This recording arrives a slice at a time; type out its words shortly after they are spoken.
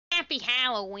Happy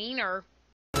Halloweener.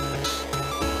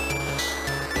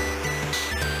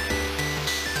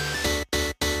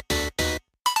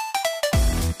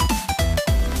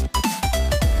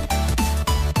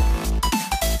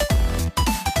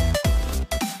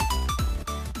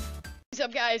 What's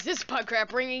up, guys? This is Pugcrap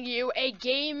bringing you a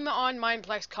game on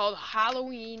Mineplex called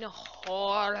Halloween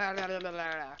Horror.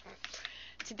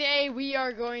 Today we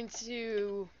are going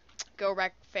to go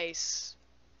wreck face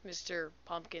Mr.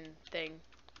 Pumpkin thing.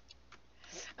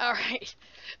 Alright,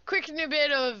 quick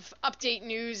bit of update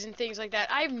news and things like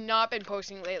that. I have not been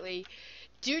posting lately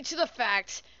due to the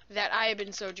fact that I have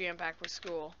been so jam-packed with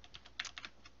school.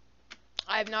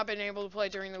 I have not been able to play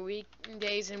during the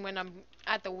weekdays, and when I'm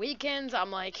at the weekends,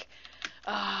 I'm like,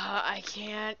 I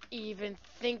can't even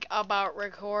think about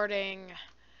recording.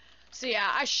 So yeah,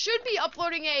 I should be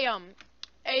uploading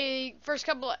a first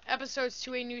couple of episodes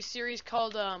to a new series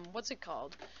called, what's it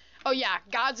called? Oh yeah,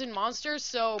 Gods and Monsters,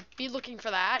 so be looking for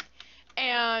that.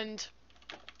 And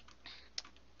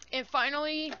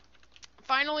finally,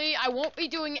 I won't be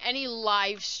doing any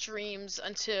live streams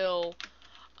until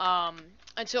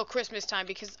Christmas time,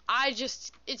 because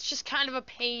it's just kind of a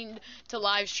pain to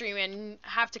live stream and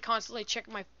have to constantly check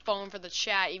my phone for the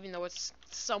chat, even though it's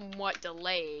somewhat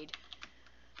delayed.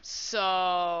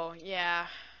 So, yeah,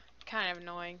 kind of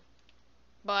annoying.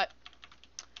 But,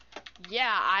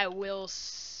 yeah, I will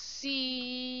see.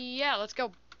 Yeah, let's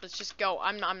go. Let's just go.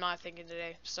 I'm not thinking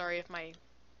today. Sorry if my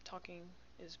talking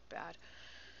is bad.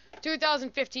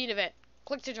 2015 event.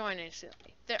 Click to join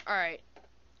instantly. There. All right.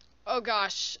 Oh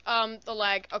gosh. The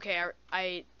lag. Okay,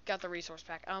 I got the resource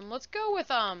pack. Let's go with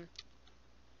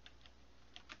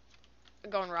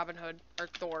going Robin Hood or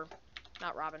Thor,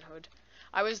 not Robin Hood.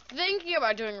 I was thinking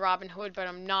about doing Robin Hood, but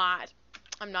I'm not.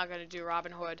 I'm not gonna do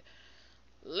Robin Hood.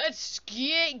 Let's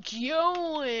get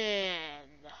going.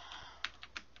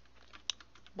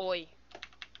 Boy.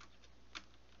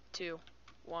 2,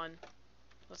 1.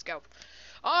 Let's go.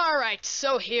 Alright,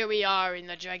 so here we are in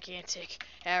the gigantic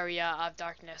area of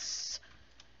darkness.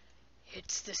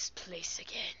 It's this place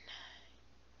again.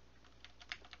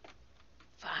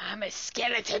 Famous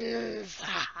skeletons.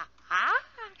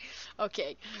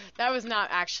 Okay, that was not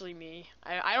actually me.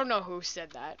 I don't know who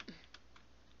said that.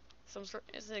 Some sort.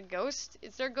 Is it a ghost?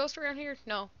 Is there a ghost around here?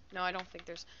 No, I don't think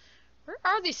there's. Where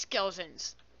are these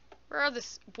skeletons? Where are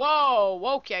this? Whoa,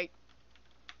 okay.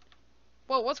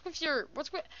 Whoa, what's with?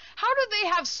 How do they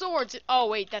have swords? Oh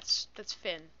wait, that's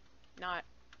Finn, not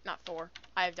Thor.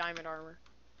 I have diamond armor.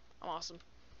 I'm awesome.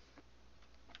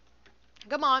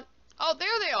 Come on. Oh,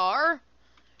 there they are.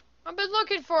 I've been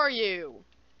looking for you.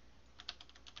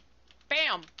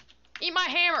 Bam. Eat my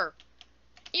hammer.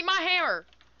 Eat my hammer.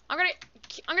 I'm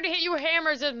gonna hit you with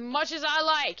hammers as much as I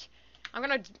like. I'm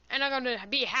gonna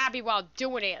be happy while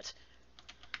doing it.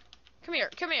 Come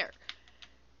here.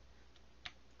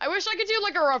 I wish I could do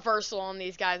like a reversal on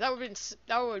these guys. That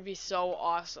would be so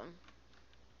awesome.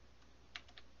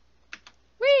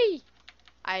 Whee!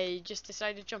 I just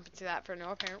decided to jump into that for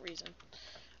no apparent reason.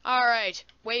 Alright,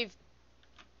 wave.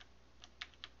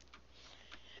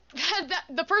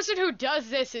 The person who does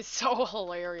this is so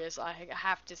hilarious, I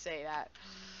have to say that.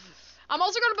 I'm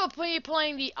also going to be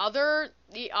playing the other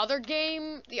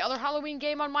Halloween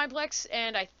game on Mineplex,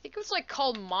 and I think it was like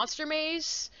called Monster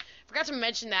Maze. Forgot to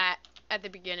mention that at the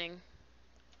beginning.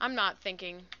 I'm not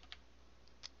thinking.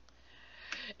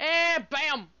 And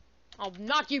bam! I'll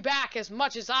knock you back as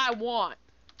much as I want.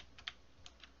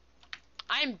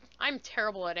 I'm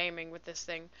terrible at aiming with this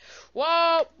thing.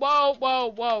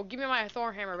 Whoa! Give me my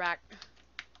Thor hammer back.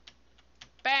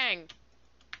 Bang!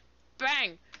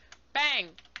 Bang! Bang!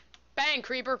 Bang,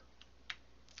 creeper!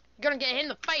 You're gonna get hit in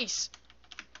the face.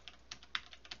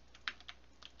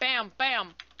 Bam!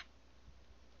 Bam!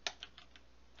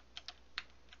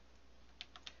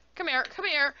 Come here!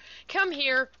 Come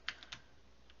here!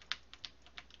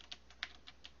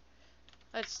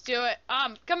 Let's do it.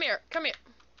 Come here!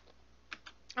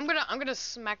 I'm gonna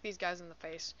smack these guys in the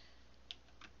face.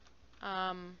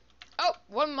 Oh,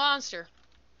 one monster.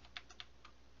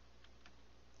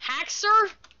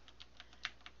 Haxer?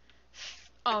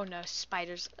 Oh no,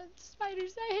 spiders.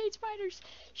 Spiders, I hate spiders.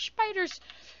 Spiders.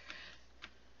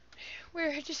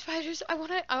 Where are the spiders? I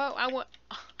want.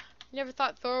 Never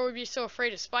thought Thor would be so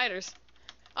afraid of spiders.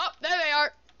 Oh, there they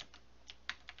are.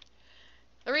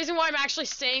 The reason why I'm actually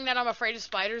saying that I'm afraid of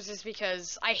spiders is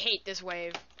because I hate this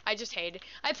wave. I just hate it.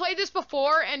 I played this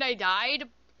before and I died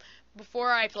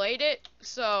before I played it,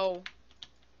 so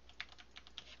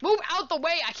move out the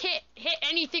way. I can't hit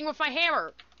anything with my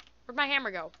hammer. Where'd my hammer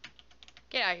go?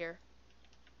 Get out of here.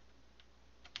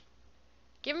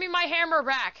 Give me my hammer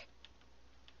back.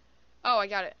 Oh, I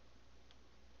got it.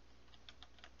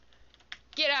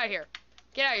 Get out of here.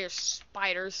 Get out of here,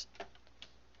 spiders.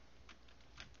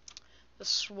 The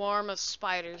swarm of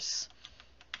spiders.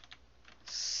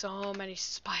 So many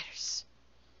spiders.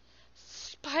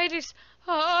 Spiders.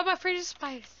 Oh, I'm afraid of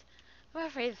spiders. I'm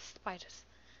afraid of spiders.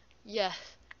 Yes.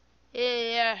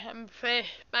 Yeah, I'm afraid of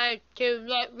spiders too.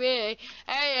 Not really.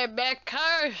 I am a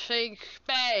cursing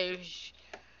spiders.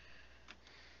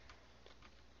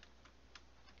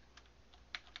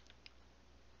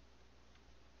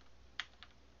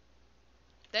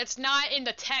 That's not in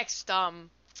the text,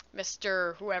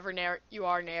 Mr. Whoever you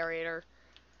are, narrator.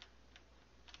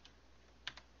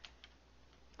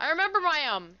 I remember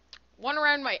my, one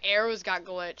round my arrows got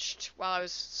glitched while I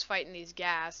was fighting these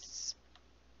ghasts.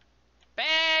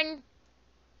 Bang!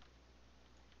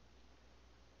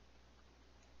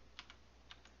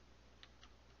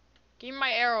 Give me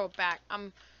my arrow back.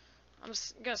 I'm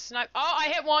gonna snipe. Oh, I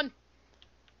hit one!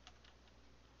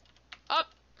 Up!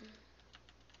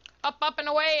 Up and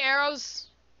away, arrows!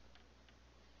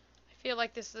 I feel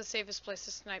like this is the safest place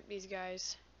to snipe these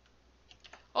guys.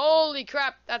 Holy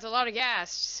crap, that's a lot of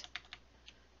gas.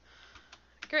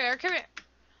 Come here, come here.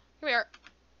 Come here.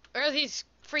 Where are these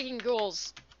freaking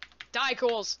ghouls? Die,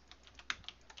 ghouls.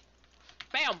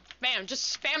 Bam, bam,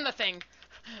 just spam the thing.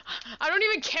 I don't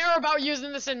even care about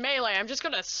using this in melee. I'm just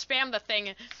gonna spam the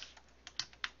thing.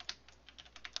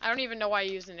 I don't even know why I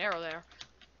used an arrow there.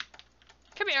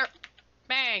 Come here.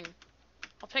 Bang.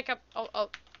 I'll pick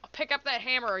up that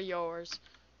hammer of yours.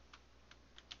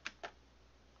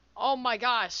 Oh my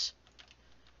gosh.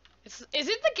 Is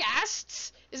it the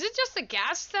ghasts? Is it just the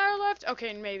ghasts that are left?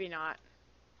 Okay, maybe not.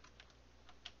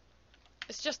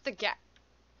 It's just the gas.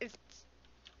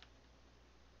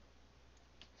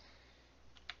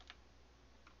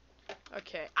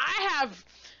 Okay. I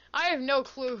have no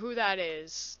clue who that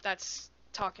is that's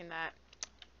talking that.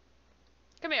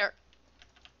 Come here.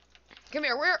 Come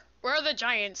here. Where are the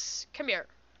giants? Come here.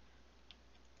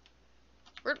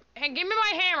 Hey, give me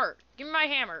my hammer. Give me my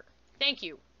hammer. Thank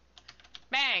you.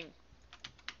 Bang.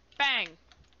 Bang.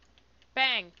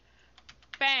 Bang.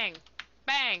 Bang.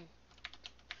 Bang.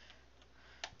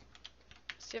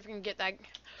 See if I can get that.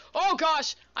 Oh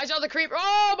gosh! I saw the creeper.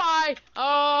 Oh my!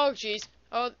 Oh jeez.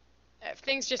 Oh,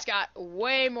 things just got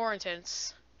way more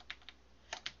intense.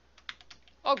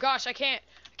 Oh gosh, I can't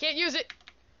use it.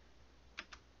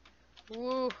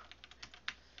 Woo.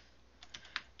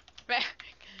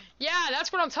 Yeah,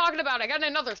 that's what I'm talking about. I got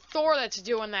another Thor that's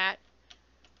doing that.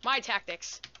 My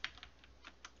tactics.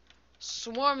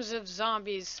 Swarms of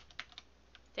zombies.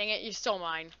 Dang it, you stole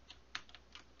mine.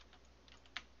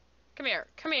 Come here,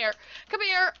 come here, come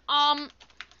here. I'm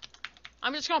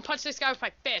just gonna punch this guy with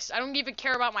my fist. I don't even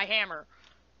care about my hammer.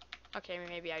 Okay,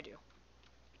 maybe I do.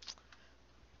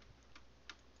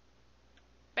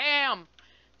 Bam!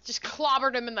 Just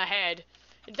clobbered him in the head.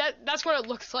 That's what it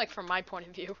looks like from my point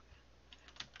of view.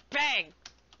 Bang!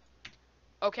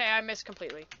 Okay, I missed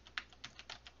completely.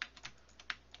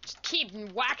 Just keep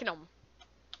whacking them.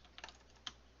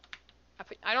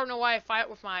 I don't know why I fight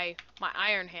with my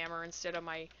iron hammer instead of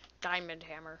my diamond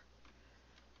hammer.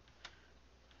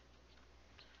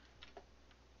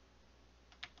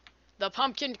 The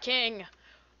Pumpkin King.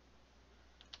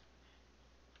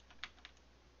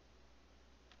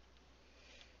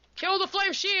 Kill the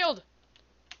flame shield.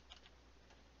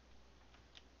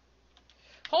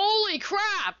 Holy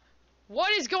crap!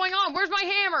 What is going on? Where's my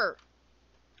hammer?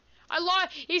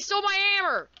 He stole my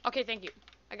hammer. Okay, thank you.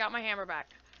 I got my hammer back.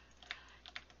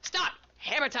 Stop!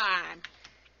 Hammer time!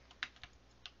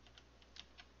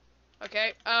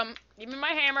 Okay, give me my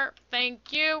hammer.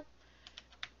 Thank you.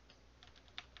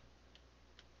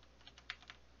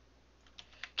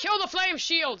 Kill the flame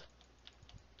shield!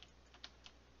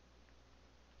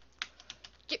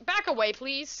 Get back away,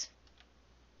 please.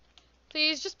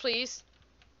 Please, just please.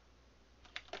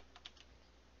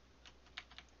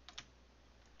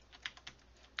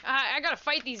 I gotta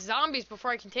fight these zombies before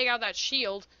I can take out that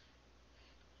shield.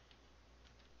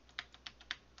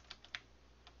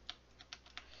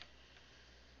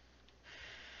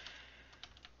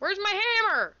 Where's my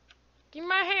hammer? Give me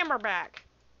my hammer back.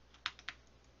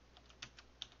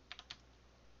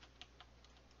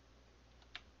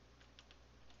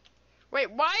 Wait,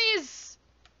 why is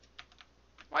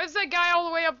that guy all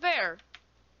the way up there?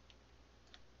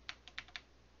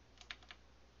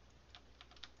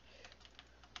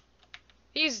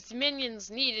 These minions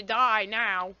need to die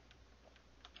now.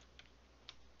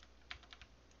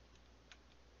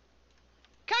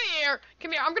 Come here!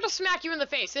 Come here, I'm gonna smack you in the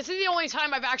face. This is the only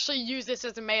time I've actually used this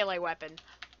as a melee weapon.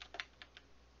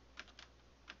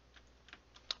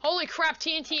 Holy crap,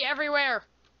 TNT everywhere!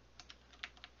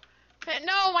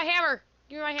 No, my hammer!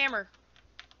 Give me my hammer.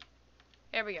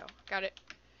 There we go. Got it.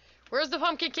 Where's the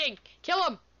Pumpkin King? Kill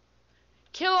him!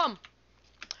 Kill him!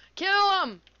 Kill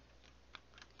him!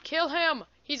 Kill him!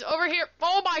 He's over here.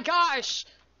 Oh my gosh!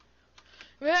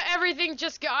 Everything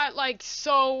just got, like,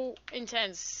 so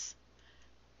intense.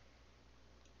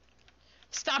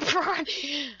 Stop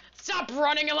running! Stop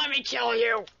running and let me kill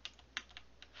you!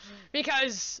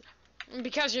 Because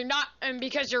you're not, and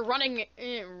because you're running,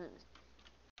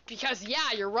 because,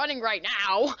 yeah, you're running right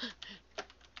now.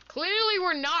 Clearly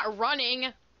we're not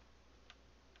running.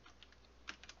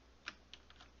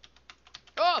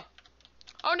 Oh!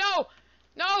 Oh no!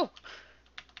 No!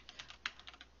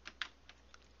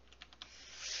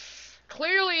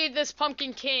 Clearly this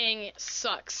Pumpkin King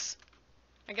sucks.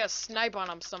 I gotta snipe on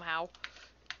him somehow.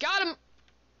 Got him!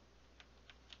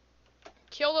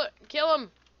 Kill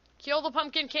him! Kill the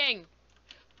Pumpkin King!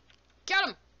 Got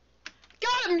him!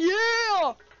 Got him!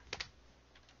 Yeah!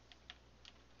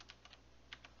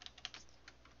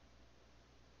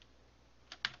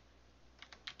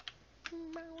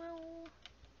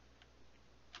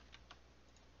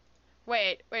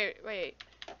 Wait.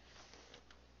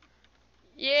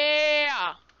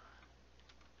 Yeah!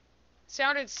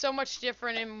 Sounded so much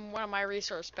different in one of my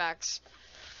resource packs.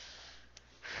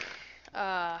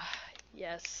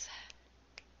 Yes.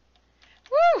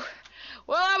 Woo!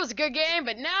 Well, that was a good game,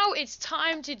 but now it's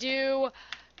time to do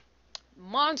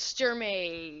Monster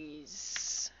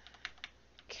Maze.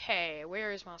 Okay,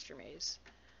 where is Monster Maze?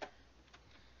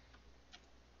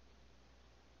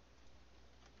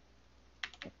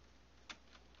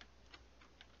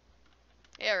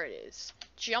 There it is.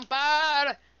 Jump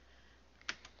out!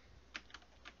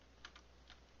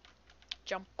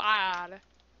 Jump out!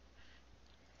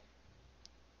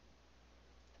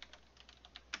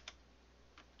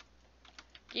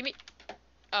 Give me...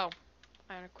 Oh,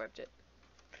 I unequipped it.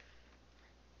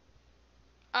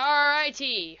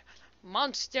 Alrighty.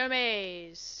 Monster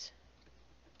Maze.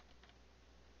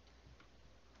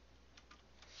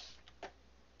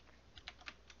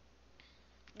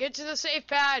 Get to the safe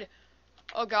pad.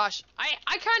 Oh gosh, I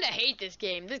kind of hate this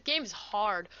game. This game's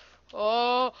hard.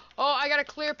 Oh, I got a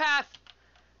clear path.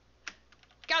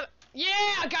 Yeah,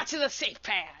 I got to the safe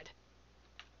pad.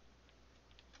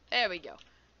 There we go.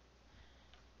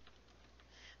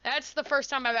 That's the first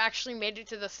time I've actually made it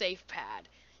to the safe pad.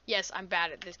 Yes, I'm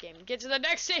bad at this game. Get to the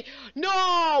next stage.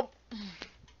 No!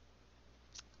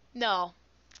 No.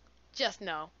 Just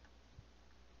no.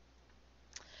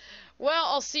 Well,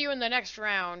 I'll see you in the next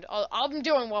round. I'm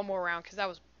doing one more round because that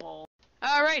was bull.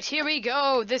 Alright, here we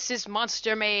go. This is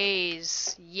Monster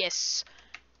Maze. Yes.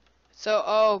 So,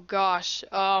 oh gosh.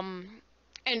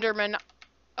 Enderman.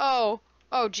 Oh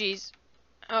jeez.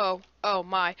 Oh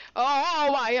my.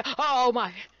 Oh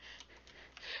my.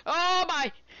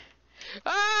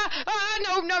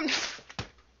 No.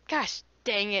 Gosh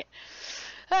dang it.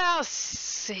 I'll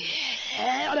see.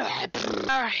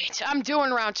 Alright, I'm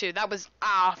doing round 2. That was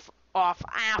awful.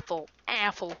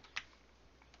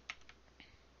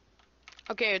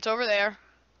 Okay, it's over there.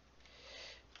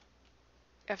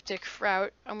 Have to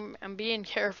route. I'm being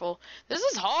careful. This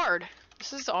is hard.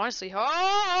 This is honestly hard.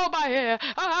 Oh my!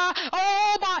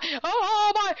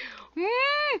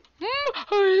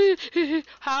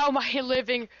 How am I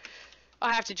living?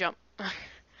 I have to jump.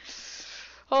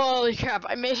 Holy crap!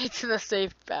 I made it to the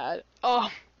safe pad. Oh,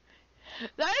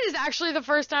 that is actually the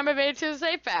first time I made it to the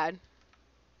safe pad.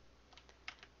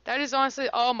 That is honestly.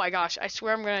 Oh my gosh! I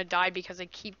swear I'm gonna die because I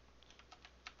keep.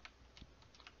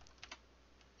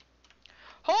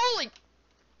 Holy!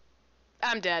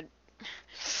 I'm dead.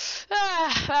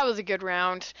 That was a good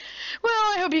round. Well,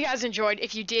 I hope you guys enjoyed.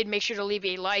 If you did, make sure to leave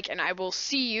a like, and I will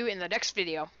see you in the next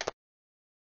video.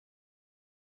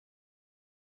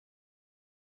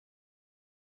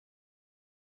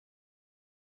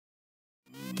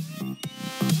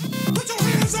 Put your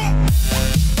hands up!